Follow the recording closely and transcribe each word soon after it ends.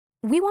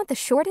We want the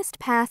shortest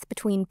path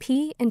between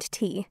P and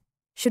T.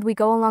 Should we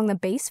go along the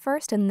base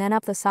first and then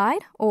up the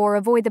side, or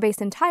avoid the base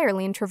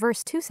entirely and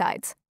traverse two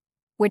sides?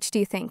 Which do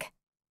you think?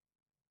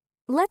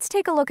 Let's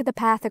take a look at the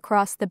path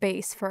across the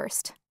base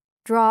first.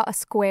 Draw a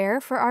square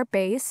for our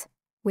base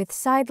with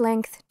side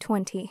length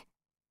 20.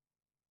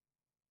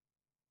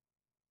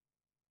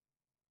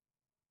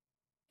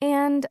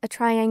 And a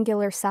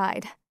triangular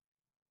side.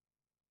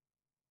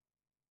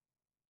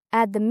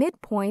 Add the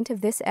midpoint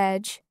of this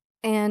edge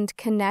and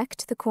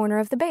connect the corner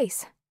of the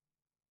base.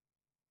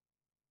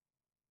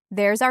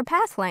 There's our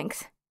path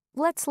length.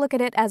 Let's look at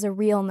it as a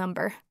real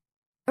number.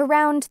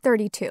 Around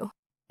 32.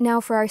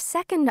 Now for our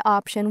second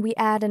option, we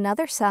add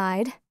another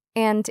side,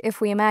 and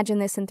if we imagine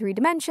this in 3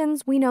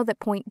 dimensions, we know that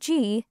point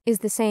G is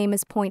the same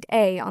as point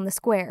A on the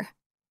square.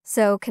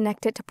 So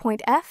connect it to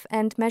point F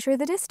and measure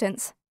the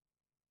distance.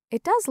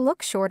 It does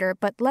look shorter,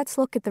 but let's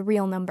look at the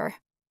real number.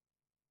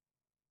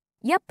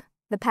 Yep,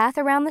 the path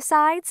around the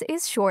sides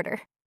is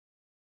shorter.